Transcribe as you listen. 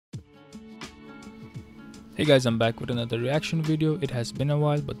Hey guys, I'm back with another reaction video. It has been a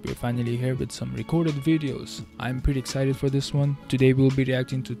while, but we're finally here with some recorded videos. I'm pretty excited for this one. Today we'll be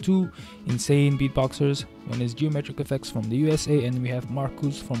reacting to two insane beatboxers. One is Geometrikfx from the USA and we have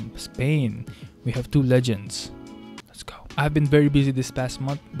Markooz from Spain. We have two legends. Let's go. I've been very busy this past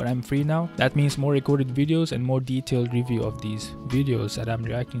month, but I'm free now. That means more recorded videos and more detailed review of these videos that I'm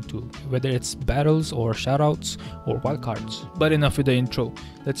reacting to, whether it's battles or shoutouts or wildcards. But enough with the intro.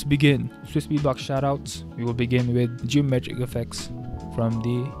 Let's begin. Swiss beatbox shoutouts. We will begin with Geometrikfx from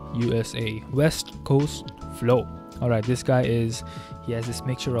the USA. West Coast Flow. Alright, this guy he has this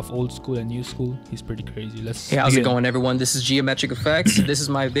mixture of old school and new school. He's pretty crazy. Hey, how's it going, everyone? This is Geometrikfx. This is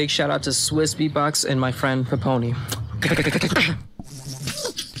my big shout out to Swiss Beatbox and my friend Peponi.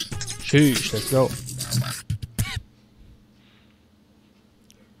 Sheesh, let's go.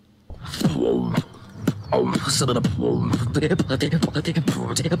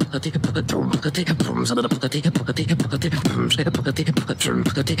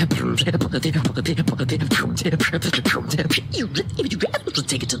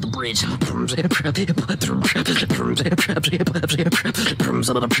 Take it to the bridge.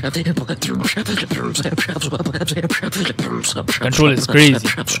 Control is crazy.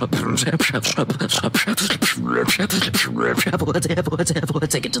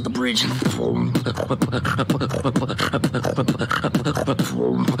 Take it to the bridge.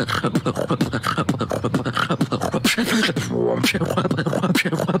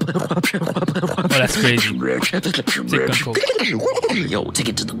 Oh, that's crazy. Sick control. Yo, take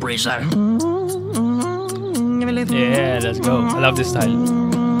it to the bridge. Yeah, let's go. I love this style.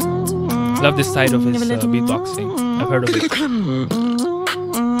 Love this side of his beatboxing. I've heard of it.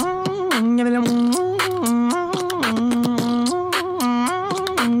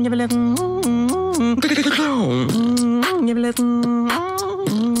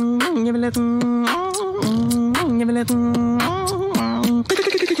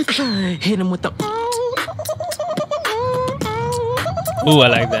 Hit him with the. Ooh, I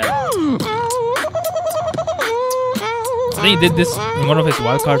like that. I think he did this in one of his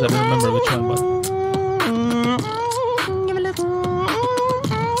wildcards. I don't remember which one, but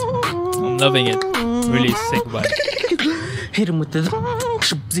I'm loving it. Really sick vibe. Hit him with the.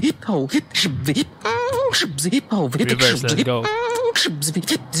 Reverse, let's go.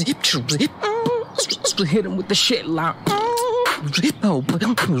 Hit him with the shit lock. You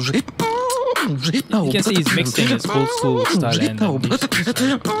can see he's mixing his old school style and new school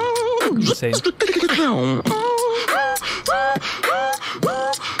style. Insane.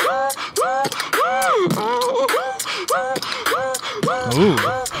 Ooh.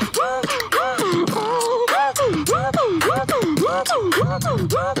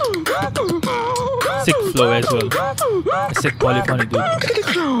 Sick flow as well. A sick polyphony dude.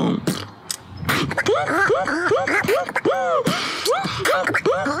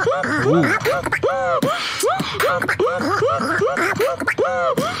 Ooh.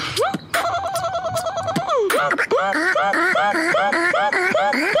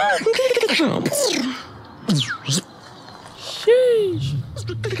 Sheesh.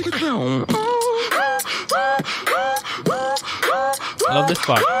 I love this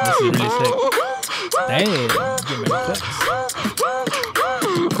part. This is really sick. Damn,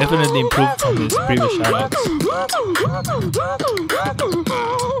 definitely improved from his previous shoutouts.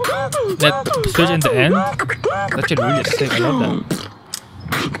 That switch in the end, that's actually really sick. I love that.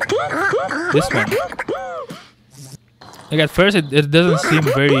 This one. Like at first it doesn't seem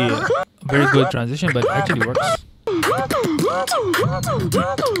very good transition, but it actually works.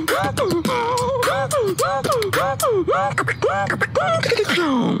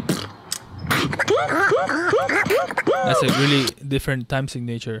 That's a really different time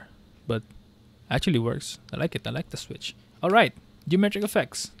signature, but actually works. I like it. I like the switch. Alright,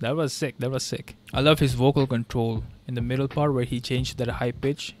 Geometrikfx. That was sick. That was sick. I love his vocal control in the middle part where he changed that high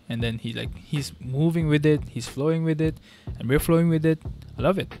pitch and then he's moving with it, he's flowing with it, and we're flowing with it. I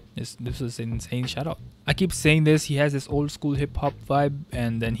love it. This is an insane shout out. I keep saying this, he has this old school hip hop vibe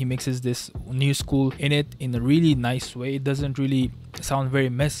and then he mixes this new school in it in a really nice way. It doesn't really sound very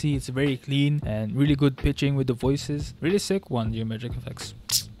messy, it's very clean and really good pitching with the voices. Really sick one, Geometrikfx.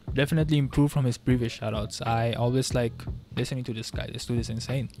 Definitely improved from his previous shoutouts. I always like listening to this guy. This dude is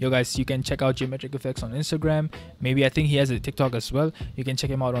insane. Yo guys, you can check out Geometrikfx on Instagram. Maybe I think he has a TikTok as well. You can check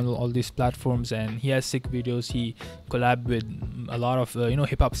him out on all these platforms and he has sick videos. He collabed with a lot of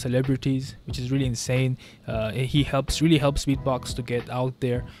hip hop celebrities, which is really insane. He really helps beatbox to get out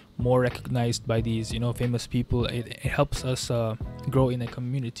there more recognized by these, you know, famous people. It helps us grow in a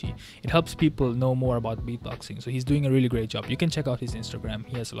community. It helps people know more about beatboxing. So he's doing a really great job. You can check out his Instagram.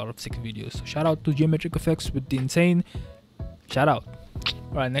 He has a lot of sick videos. So shout out to GeometrikFX with the insane. Shout out.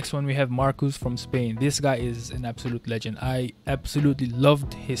 Alright, next one we have Markooz from Spain. This guy is an absolute legend. I absolutely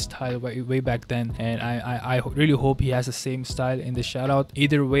loved his style way back then, and I really hope he has the same style in the shoutout.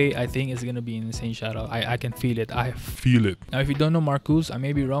 Either way, I think it's gonna be an insane shoutout. I can feel it. I feel it. Now, if you don't know Markooz, I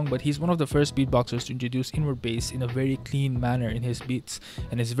may be wrong, but he's one of the first beatboxers to introduce inward bass in a very clean manner in his beats,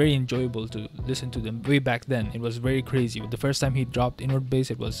 and it's very enjoyable to listen to them. Way back then, it was very crazy. The first time he dropped inward bass,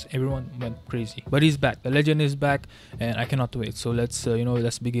 everyone went crazy. But he's back. The legend is back, and I cannot wait. So let's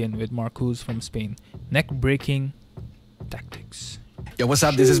let's begin with Markooz from Spain. Neck breaking tactics. Yo, what's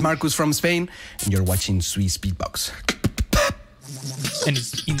up? This is Markooz from Spain, and you're watching Swiss Beatbox. And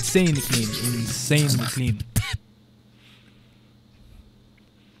it's insanely clean. Insanely clean.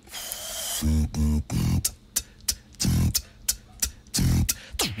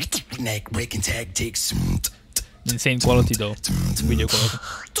 Neck breaking tactics. Insane quality though. Video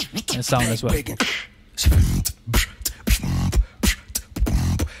quality. And sound as well.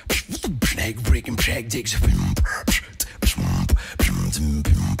 Neck breaking tactics.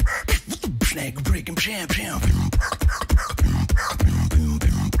 Neck breaking back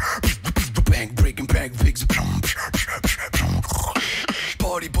breaking back fix.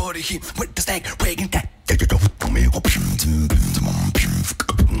 Body heat with the neck breaking.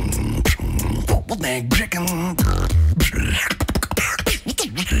 Neck breaking.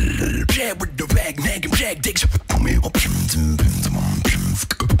 Jab with the bag, neck and jag dicks. Such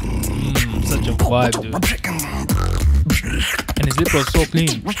a vibe, dude. And his lip was so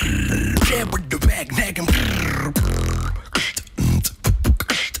clean. Jab with the bag, neck and.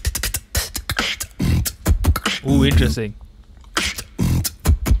 Ooh, interesting.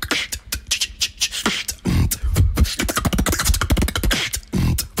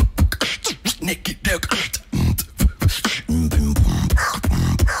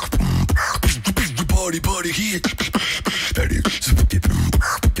 Body heat.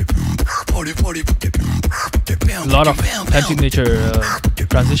 A lot of time signature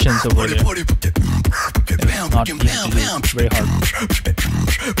transitions over there. It's not easy to do. Very hard.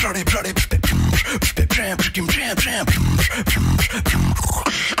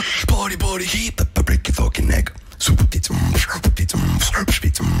 Body heat. Break your fucking neck.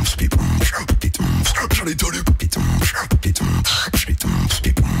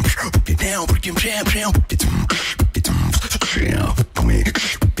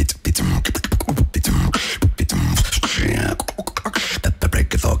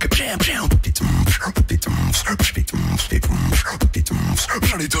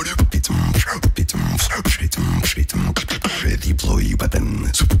 Deploy weapon.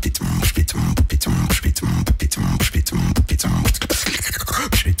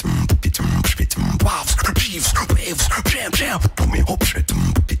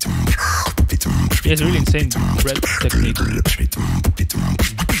 He has really insane breath technique.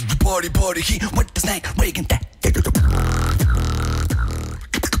 Body heat with the snake breaking that.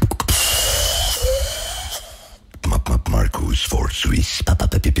 Markooz for Swiss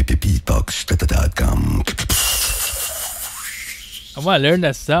beatbox.com. I want to learn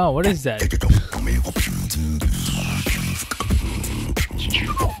that sound. What is that?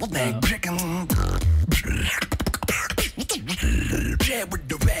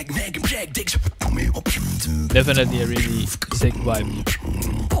 Definitely a really sick vibe.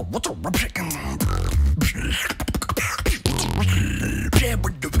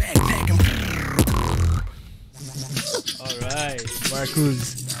 Alright,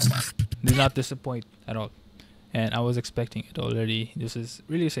 Markooz did not disappoint at all. And I was expecting it already. This is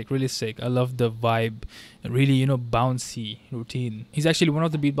really sick, really sick. I love the vibe, really, you know, bouncy routine. He's actually one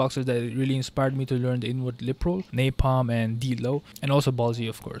of the beatboxers that really inspired me to learn the inward lip roll, Napalm and D-Low, and also Ballsy,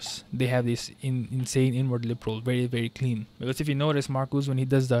 of course. They have this insane inward lip roll, very, very clean. Because if you notice, Markooz, when he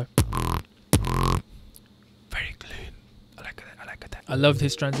does the very clean. I loved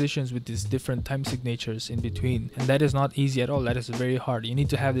his transitions with these different time signatures in between, and that is not easy at all. That is very hard. You need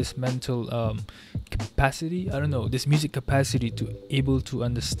to have this mental capacity, I don't know, this music capacity to able to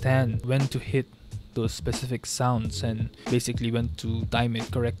understand when to hit those specific sounds and basically when to time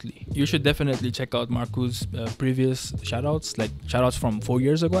it correctly. You should definitely check out Markooz's previous shoutouts, like shoutouts from 4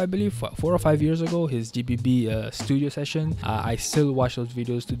 years ago, I believe, 4 or 5 years ago, his GBB studio session. I still watch those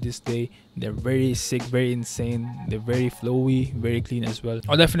videos to this day. They're very sick, very insane, they're very flowy, very clean as well.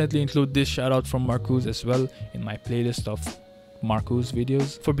 I'll definitely include this shoutout from Markooz as well in my playlist of Markooz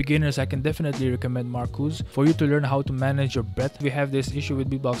videos. For beginners, I can definitely recommend Markooz for you to learn how to manage your breath. We have this issue with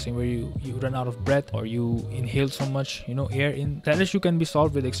beatboxing where you run out of breath or you inhale so much, you know, air in. That issue can be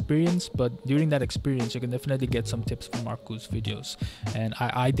solved with experience, but during that experience, you can definitely get some tips from Markooz videos. And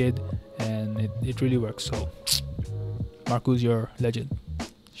I did, and it really works. So Markooz, you're a legend.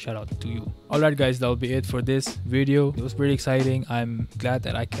 Shout out to you. Alright guys, that'll be it for this video. It was pretty exciting. I'm glad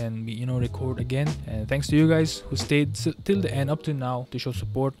that I can be, record again. And thanks to you guys who stayed till the end up to now to show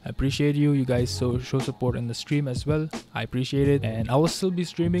support. I appreciate you. You guys show support in the stream as well. I appreciate it. And I will still be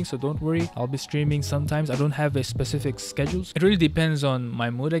streaming, so don't worry. I'll be streaming sometimes. I don't have a specific schedules. It really depends on my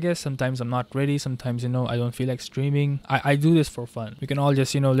mood, I guess. Sometimes I'm not ready. Sometimes, I don't feel like streaming. I do this for fun. We can all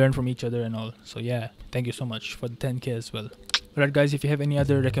just, learn from each other and all. So yeah, thank you so much for the 10K as well. Alright guys, if you have any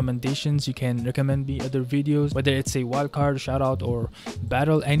other recommendations, you can recommend me other videos, whether it's a wildcard, shoutout, or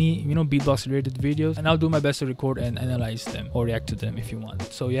battle, any beatbox related videos, and I'll do my best to record and analyze them or react to them if you want.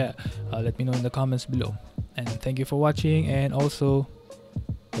 So yeah, let me know in the comments below. And thank you for watching. And also,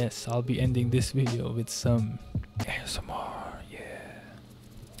 yes, I'll be ending this video with some ASMR. Yeah,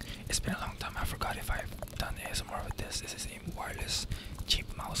 it's been a long time. I forgot if I've done ASMR with this. This is a wireless cheap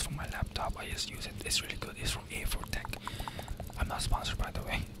mouse from my laptop. I just use it. It's really good. It's from A4 Tech. I'm not sponsored, by the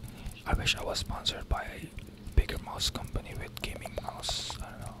way. I wish I was sponsored by a bigger mouse company with gaming mouse.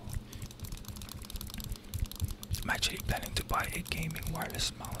 I don't know. I'm actually planning to buy a gaming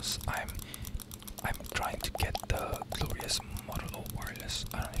wireless mouse. I'm trying to get the glorious Model O wireless.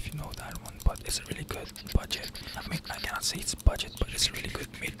 I don't know if you know that one, but it's a really good budget. I mean, I cannot say it's budget, but it's a really good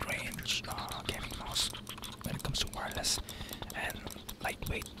mid-range gaming mouse when it comes to wireless and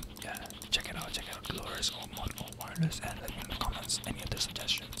lightweight. Yeah, check it out. Check out glorious Model O wireless, and let me know in the comments any other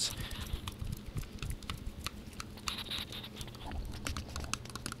suggestions.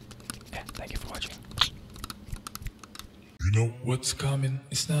 Yeah, thank you for watching. You know what's coming,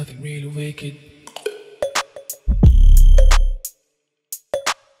 it's nothing really wicked.